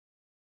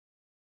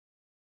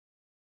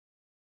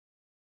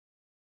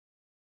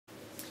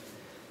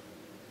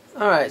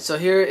Alright, so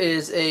here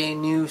is a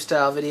new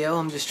style video.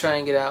 I'm just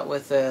trying it out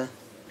with the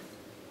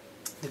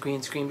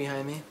green screen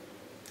behind me.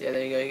 Yeah,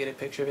 there you go, you get a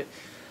picture of it.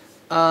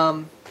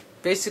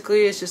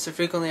 Basically, it's just a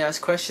frequently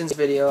asked questions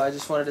video. I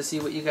just wanted to see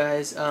what you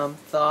guys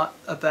thought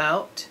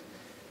about,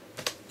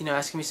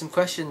 asking me some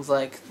questions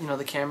like,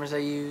 the cameras I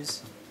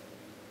use,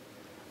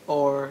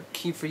 or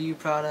Keep For You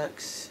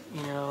products,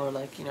 or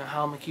like,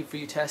 how I'm a Keep For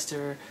You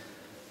tester,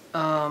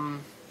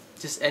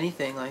 just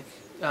anything, like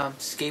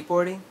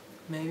skateboarding,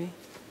 maybe.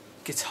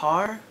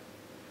 Guitar,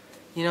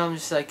 I'm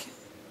just like,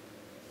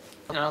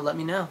 let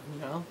me know,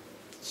 no,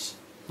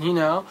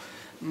 no,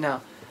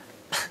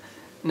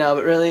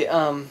 but really,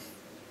 I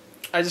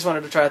just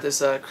wanted to try out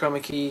this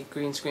chroma key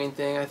green screen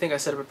thing. I think I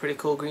set up a pretty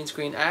cool green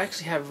screen. I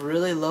actually have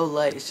really low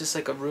light. It's just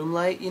like a room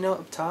light,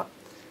 up top,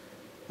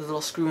 the little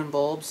screw-in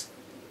bulbs.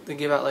 They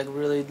give out like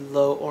really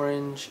low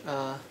orange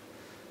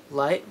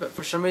light, but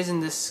for some reason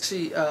this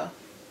actually,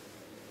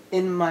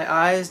 in my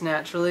eyes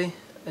naturally,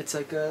 it's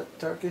like a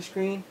darkish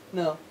green.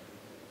 No.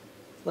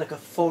 Like a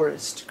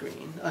forest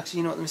green.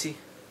 Actually, let me see.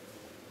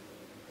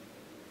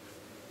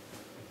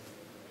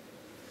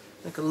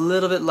 Like a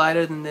little bit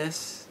lighter than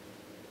this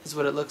is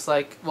what it looks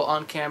like. Well,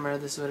 on camera,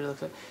 this is what it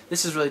looks like.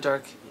 This is really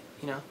dark,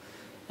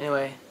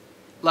 Anyway,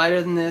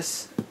 lighter than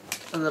this,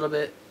 a little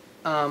bit,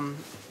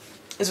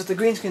 is what the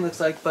green screen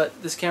looks like,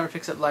 but this camera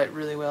picks up light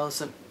really well,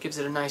 so it gives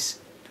it a nice,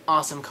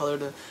 awesome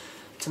color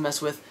to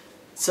mess with.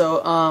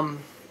 So,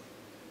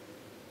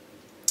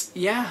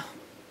 yeah.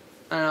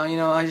 I don't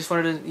know, I just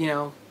wanted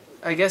to,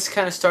 I guess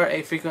kind of start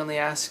a frequently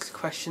asked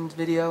questions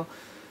video.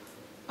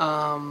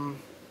 I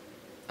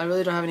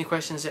really don't have any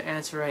questions to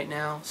answer right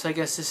now, so I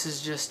guess this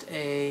is just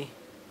a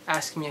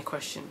ask me a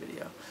question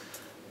video.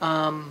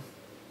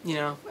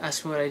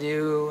 Ask me what I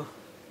do,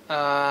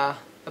 on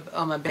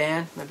my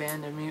band,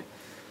 they're mute.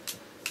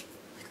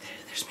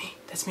 There's me,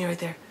 that's me right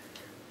there.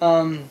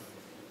 We're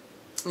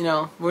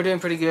doing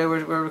pretty good,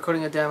 we're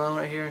recording a demo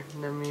right here,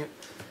 and they're mute.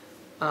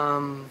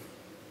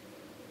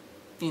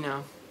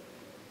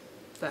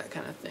 That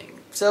kind of thing.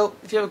 So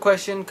if you have a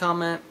question,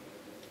 comment,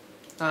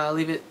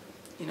 leave it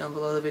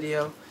below the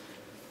video.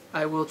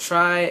 I will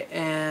try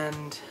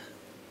and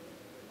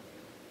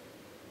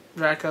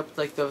rack up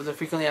like the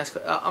frequently asked.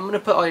 I'm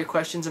gonna put all your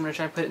questions. I'm gonna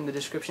try and put it in the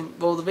description.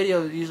 Well, the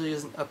video usually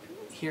isn't up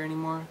here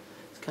anymore.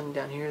 It's coming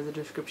down here, the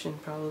description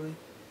probably.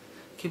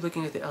 Keep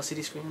looking at the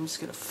LCD screen. I'm just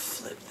gonna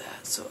flip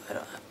that so I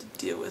don't have to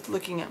deal with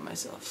looking at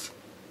myself.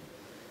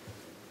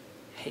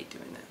 Hate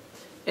doing that.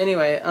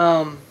 Anyway,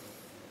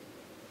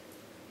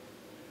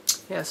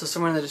 yeah, so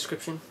somewhere in the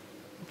description.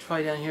 It's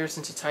probably down here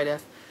since it's high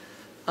def.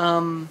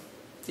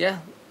 Yeah,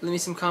 leave me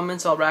some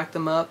comments. I'll rack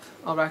them up.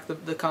 I'll rack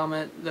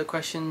the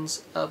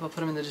questions up. I'll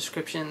put them in the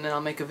description, and then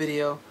I'll make a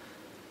video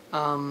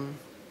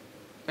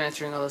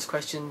answering all those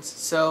questions.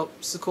 So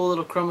it's a cool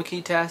little chroma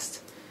key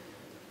test.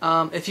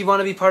 If you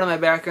want to be part of my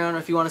background, or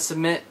if you want to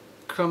submit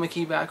chroma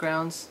key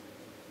backgrounds,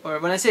 or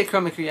when I say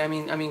chroma key, I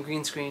mean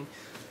green screen.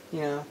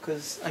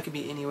 Because I could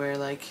be anywhere,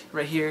 like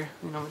right here.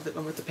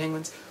 With the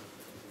penguins.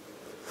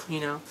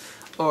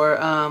 Or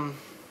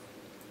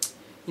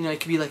it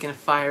could be like in a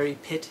fiery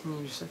pit, and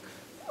you're just like,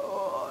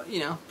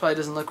 probably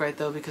doesn't look right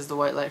though because of the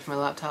white light from my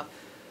laptop.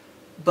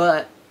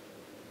 But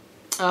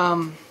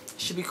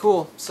should be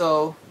cool.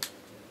 So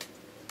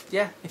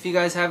yeah, if you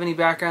guys have any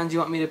backgrounds you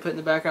want me to put in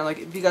the background, like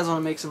if you guys want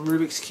to make some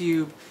Rubik's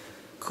Cube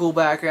cool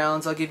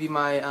backgrounds, I'll give you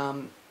my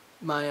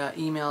my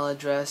email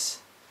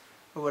address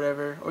or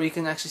whatever, or you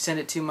can actually send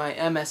it to my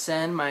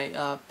MSN,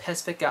 my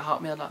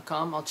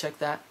Pestvic@hotmail.com. I'll check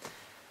that.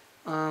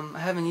 I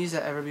haven't used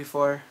that ever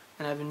before,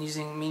 and I've been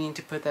meaning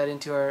to put that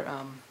into our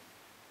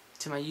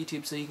to my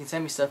YouTube so you can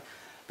send me stuff.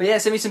 But yeah,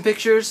 send me some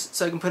pictures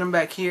so I can put them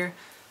back here.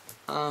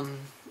 And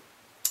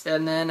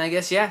then I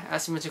guess, yeah,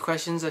 ask me a bunch of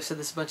questions. I've said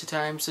this a bunch of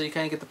times, so you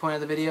kind of get the point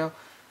of the video.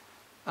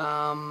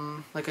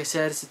 Like I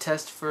said, it's a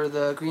test for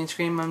the green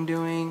screen I'm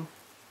doing.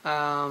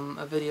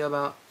 A video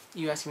about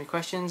you asking me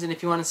questions. And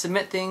if you want to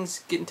submit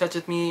things, get in touch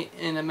with me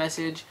in a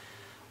message,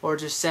 or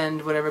just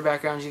send whatever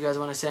backgrounds you guys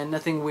want to send.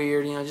 Nothing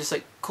weird, just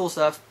like cool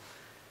stuff.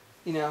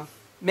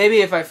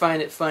 Maybe if I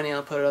find it funny,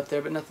 I'll put it up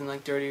there, but nothing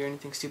like dirty or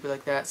anything stupid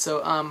like that.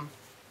 So,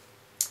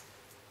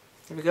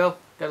 here we go.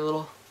 Got a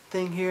little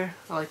thing here.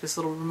 I like this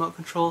little remote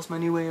control. It's my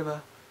new way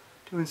of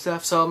doing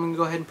stuff. So I'm going to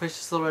go ahead and push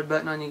this little red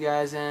button on you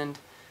guys, and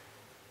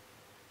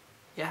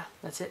yeah,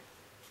 that's it.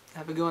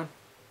 Have a good one.